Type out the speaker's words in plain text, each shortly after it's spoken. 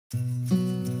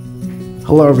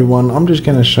Hello everyone, I'm just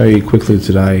going to show you quickly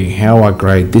today how I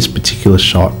grade this particular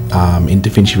shot in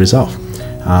DaVinci Resolve.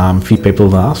 A few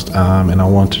people have asked and I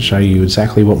want to show you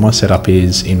exactly what my setup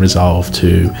is in Resolve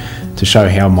to show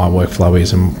how my workflow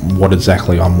is and what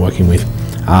exactly I'm working with.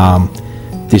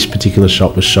 This particular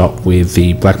shot was shot with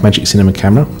the Blackmagic Cinema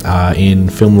Camera in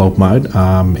film log mode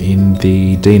in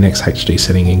the DNX HD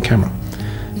setting in camera.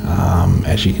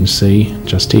 As you can see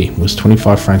just here, it was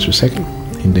 25 frames per second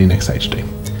in DNX HD.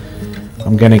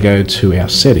 I'm going to go to our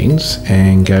settings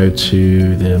and go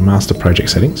to the master project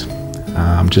settings.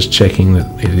 Just checking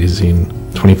that it is in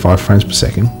 25 frames per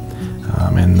second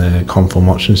and the conform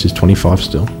options is 25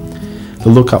 still. The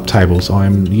lookup tables,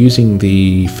 I'm using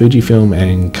the Fujifilm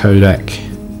and Kodak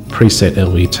preset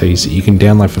LUTs that you can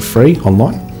download for free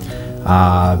online.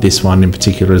 This one in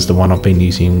particular is the one I've been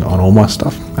using on all my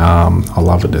stuff. I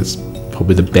love it. It's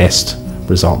probably the best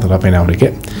result that I've been able to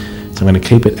get. So I'm going to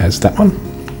keep it as that one.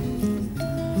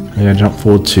 I'm going to jump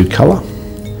forward to colour.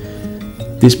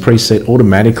 This preset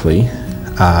automatically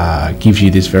gives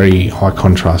you this very high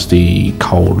contrasty,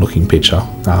 cold looking picture.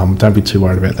 Don't be too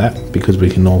worried about that because we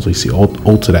can obviously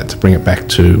alter that to bring it back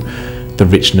to the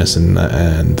richness and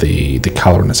the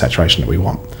colour and the saturation that we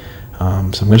want. So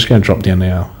I'm just going to drop down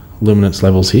our luminance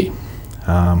levels here.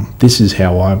 This is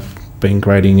how I've been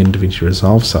grading in DaVinci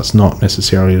Resolve, so it's not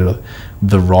necessarily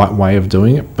the right way of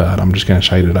doing it, but I'm just going to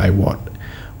show you today what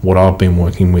I've been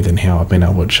working with and how I've been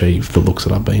able to achieve the looks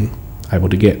that I've been able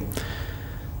to get.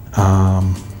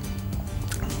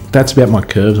 That's about my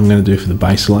curves I'm going to do for the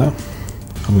base layer.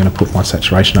 I'm going to put my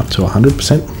saturation up to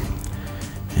 100%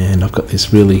 and I've got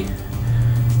this really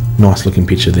nice looking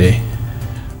picture there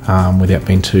without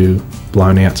being too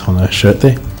blown out on the shirt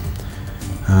there.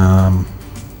 I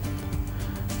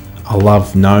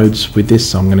love nodes with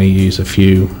this, so I'm going to use a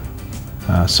few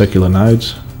circular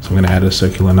nodes. So I'm going to add a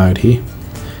circular node here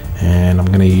and I'm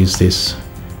going to use this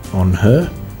on her.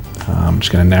 I'm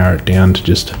just going to narrow it down to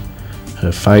just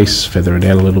her face, feather it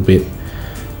out a little bit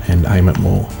and aim it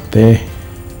more there.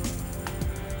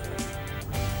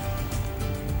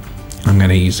 I'm going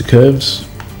to use the curves,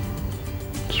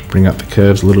 just bring up the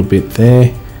curves a little bit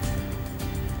there,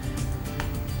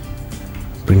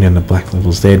 bring down the black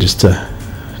levels there just to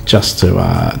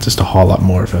highlight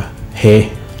more of her hair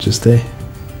just there,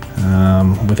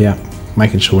 without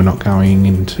making sure we're not going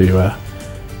into to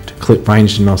clip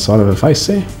range in our side of her face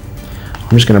there.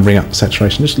 I'm just going to bring up the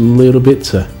saturation just a little bit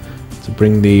to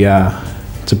bring the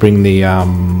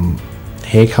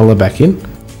hair color back in.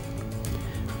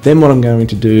 Then what I'm going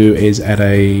to do is add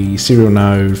a serial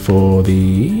node for a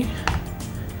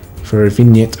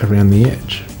vignette around the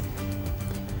edge.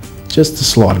 Just a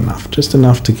slight enough, just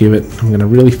enough to give it. I'm going to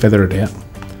really feather it out.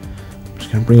 I'm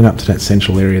just going to bring it up to that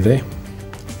central area there.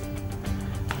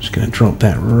 I'm just going to drop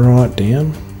that right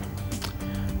down.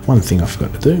 One thing I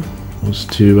forgot to do was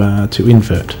to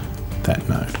invert that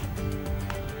node.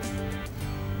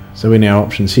 So in our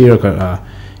options here, I've got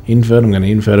invert. I'm going to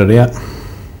invert it out,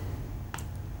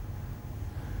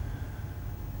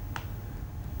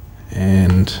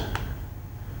 and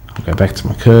I'll go back to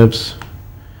my curves.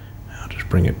 I'll just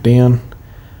bring it down.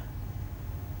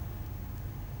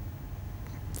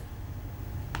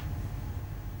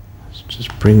 Let's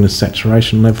just bring the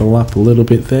saturation level up a little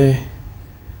bit there.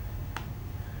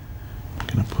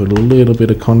 Going to put a little bit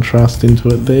of contrast into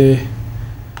it there.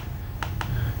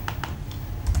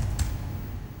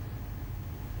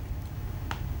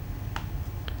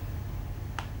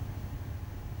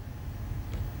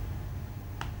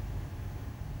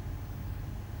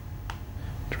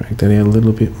 Drag that out a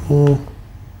little bit more.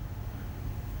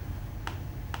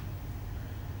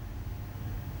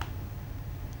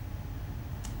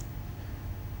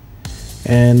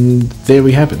 And there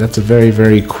we have it. That's a very,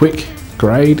 very quick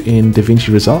grade in DaVinci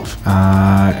Resolve.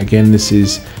 Again, this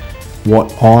is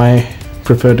what I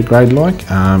prefer to grade like,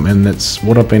 and that's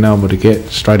what I've been able to get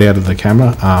straight out of the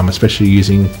camera, especially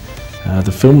using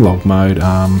the film log mode,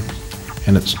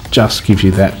 and it just gives you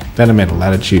that amount of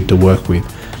latitude to work with.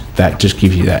 That just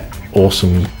gives you that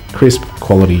awesome, crisp,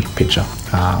 quality picture,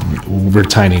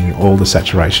 retaining all the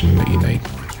saturation that you need.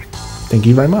 Thank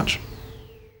you very much.